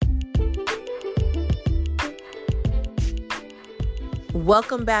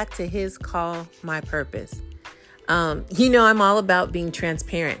Welcome back to His Call, My Purpose. I'm all about being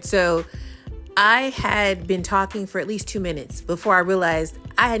transparent. So I had been talking for at least 2 minutes before I realized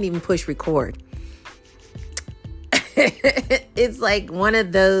I hadn't even pushed record. It's like one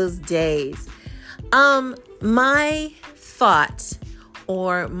of those days. My thought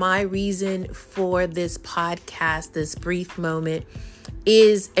or my reason for this podcast, this brief moment,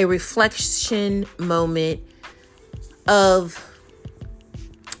 is a reflection moment of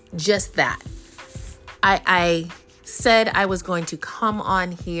just that. I said I was going to come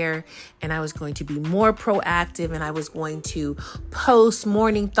on here and I was going to be more proactive and I was going to post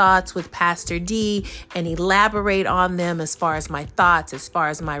morning thoughts with Pastor D and elaborate on them as far as my thoughts, as far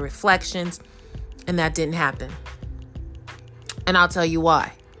as my reflections. And that didn't happen. And I'll tell you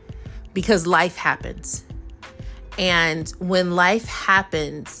why. Because life happens. And when life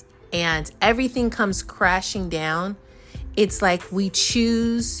happens and everything comes crashing down, it's like we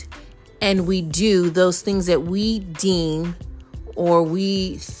choose and we do those things that we deem or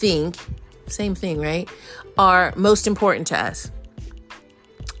we think, same thing, right, are most important to us.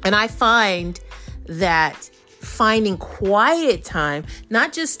 And I find that finding quiet time,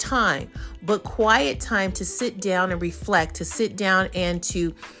 not just time, but quiet time to sit down and reflect, to sit down and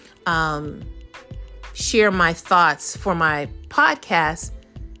to share my thoughts for my podcast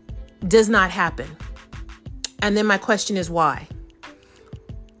does not happen. And then my question is why?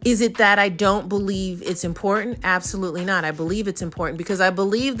 Is it that I don't believe it's important? Absolutely not. I believe it's important because I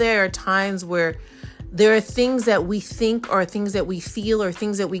believe there are times where there are things that we think or things that we feel or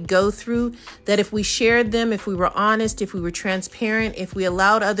things that we go through that if we shared them, if we were honest, if we were transparent, if we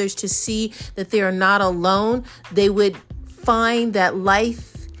allowed others to see that they are not alone, they would find that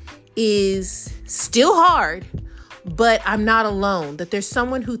life is still hard, but I'm not alone, that there's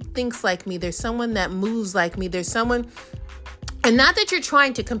someone who thinks like me. There's someone that moves like me. There's someone, and not that you're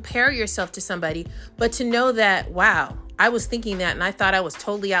trying to compare yourself to somebody, but to know that, wow, I was thinking that and I thought I was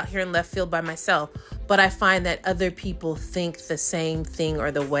totally out here in left field by myself, but I find that other people think the same thing or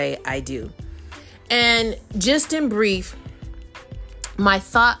the way I do. And just in brief, my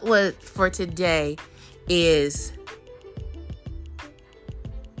thought for today is,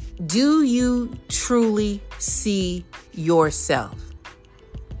 do you truly see yourself?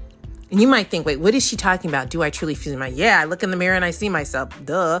 And you might think, wait, what is she talking about? Do I truly feel myself? Yeah, I look in the mirror and I see myself.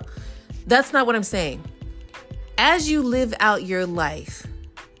 Duh. That's not what I'm saying. As you live out your life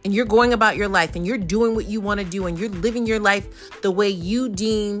and you're going about your life and you're doing what you want to do and you're living your life the way you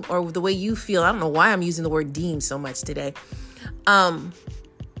deem or the way you feel. I don't know why I'm using the word deem so much today.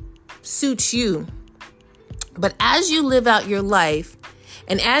 Suits you. But as you live out your life,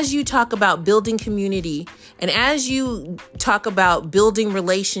 and as you talk about building community, and as you talk about building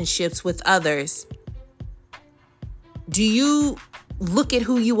relationships with others, do you look at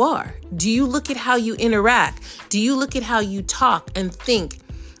who you are? Do you look at how you interact? Do you look at how you talk and think?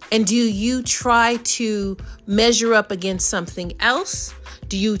 And do you try to measure up against something else?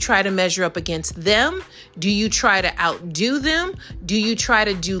 Do you try to measure up against them? Do you try to outdo them? Do you try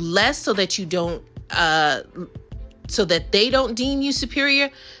to do less so that you don't so that they don't deem you superior?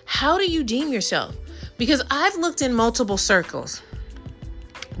 How do you deem yourself? Because I've looked in multiple circles,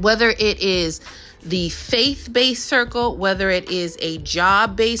 whether it is the faith-based circle, whether it is a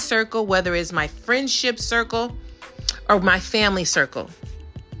job-based circle, whether it's my friendship circle or my family circle.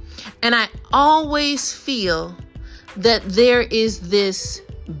 And I always feel that there is this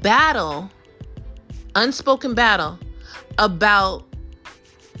battle, unspoken battle about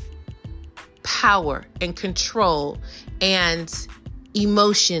power and control and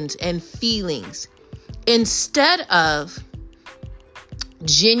emotions and feelings instead of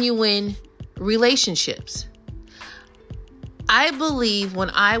genuine relationships. I believe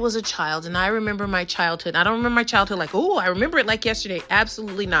when I was a child, and I remember my childhood, I don't remember my childhood like, oh, I remember it like yesterday.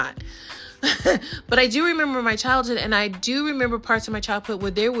 Absolutely not. But I do remember my childhood, and I do remember parts of my childhood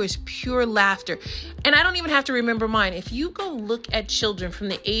where there was pure laughter. And I don't even have to remember mine. If you go look at children from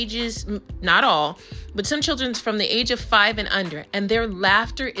the ages, not all, but some children from the age of 5 and under, and their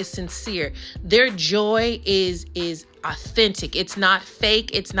laughter is sincere. Their joy is authentic. It's not fake.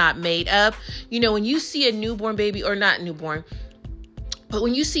 It's not made up. You know, when you see a newborn baby, or not newborn, but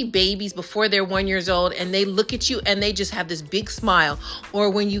when you see babies before they're 1 year old and they look at you and they just have this big smile, or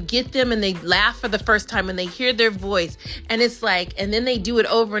when you get them and they laugh for the first time and they hear their voice and it's like, and then they do it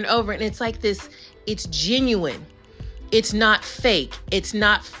over and over and it's like this, it's genuine. It's not fake. It's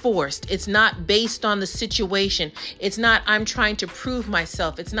not forced. It's not based on the situation. It's not, I'm trying to prove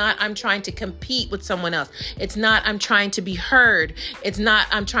myself. It's not, I'm trying to compete with someone else. It's not, I'm trying to be heard. It's not,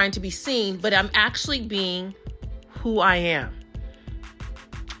 I'm trying to be seen, but I'm actually being who I am.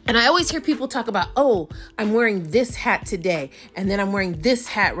 And I always hear people talk about, oh, I'm wearing this hat today, and then I'm wearing this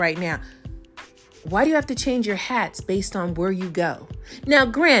hat right now. Why do you have to change your hats based on where you go? Now,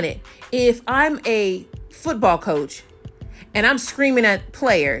 granted, if I'm a football coach and I'm screaming at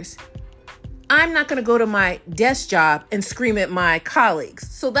players, I'm not going to go to my desk job and scream at my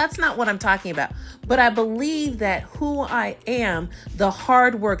colleagues. So that's not what I'm talking about. But I believe that who I am, the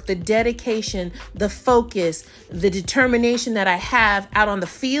hard work, the dedication, the focus, the determination that I have out on the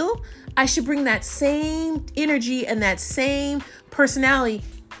field, I should bring that same energy and that same personality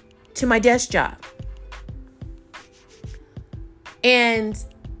to my desk job. And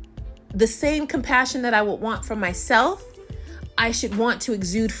the same compassion that I would want for myself, I should want to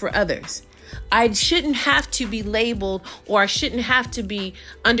exude for others. I shouldn't have to be labeled, or I shouldn't have to be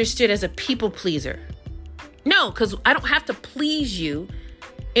understood as a people pleaser. No, because I don't have to please you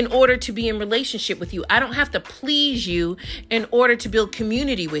in order to be in relationship with you. I don't have to please you in order to build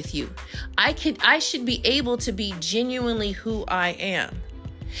community with you. I should be able to be genuinely who I am.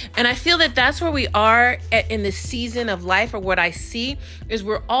 And I feel that that's where we are in this season of life, or what I see is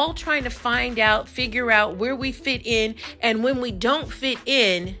we're all trying to figure out where we fit in. And when we don't fit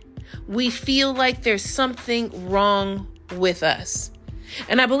in, we feel like there's something wrong with us.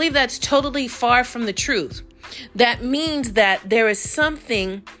 And I believe that's totally far from the truth. That means that there is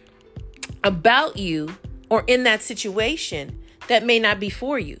something about you or in that situation that may not be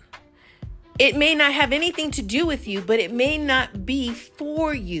for you. It may not have anything to do with you, but it may not be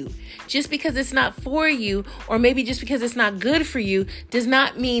for you. Just because it's not for you, or maybe just because it's not good for you, does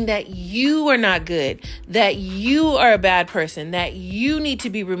not mean that you are not good, that you are a bad person, that you need to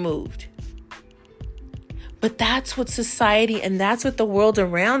be removed. But that's what society and that's what the world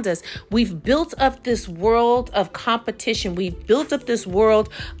around us. We've built up this world of competition. We've built up this world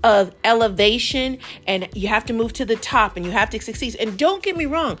of elevation, and you have to move to the top and you have to succeed. And don't get me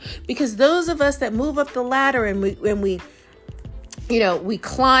wrong, because those of us that move up the ladder and we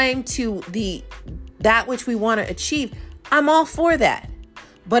climb to that which we want to achieve, I'm all for that.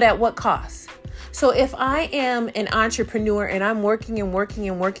 But at what cost? So if I am an entrepreneur and I'm working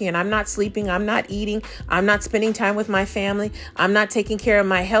and I'm not sleeping, I'm not eating, I'm not spending time with my family, I'm not taking care of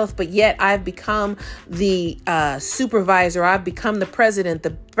my health, but yet I've become the supervisor, I've become the president,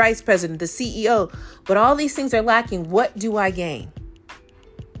 the vice president, the CEO, but all these things are lacking, what do I gain?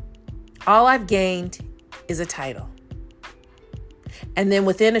 All I've gained is a title. And then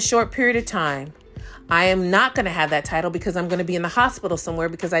within a short period of time, I am not going to have that title because I'm going to be in the hospital somewhere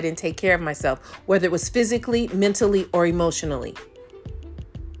because I didn't take care of myself, whether it was physically, mentally, or emotionally.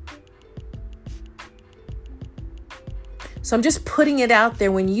 So I'm just putting it out there.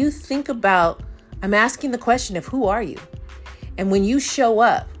 When you think about, I'm asking the question of who are you? And when you show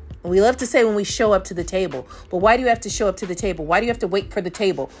up, we love to say when we show up to the table, but why do you have to show up to the table? Why do you have to wait for the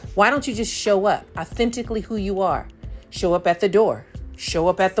table? Why don't you just show up authentically who you are? Show up at the door, show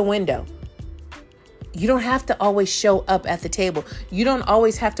up at the window. You don't have to always show up at the table. You don't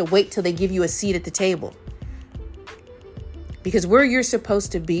always have to wait till they give you a seat at the table. Because where you're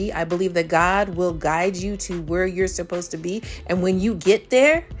supposed to be, I believe that God will guide you to where you're supposed to be. And when you get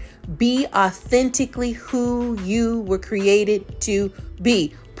there, be authentically who you were created to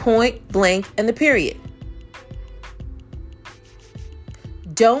be. Point blank and the period.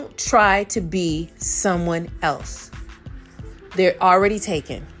 Don't try to be someone else. They're already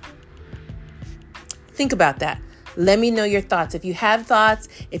taken. Think about that. Let me know your thoughts. If you have thoughts,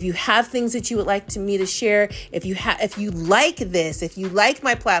 if you have things that you would like me to share, if you like this, if you like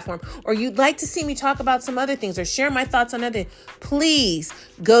my platform, or you'd like to see me talk about some other things or share my thoughts on other things, please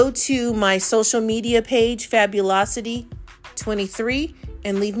go to my social media page, Fabulosity23,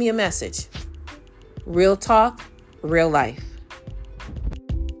 and leave me a message. Real talk, real life.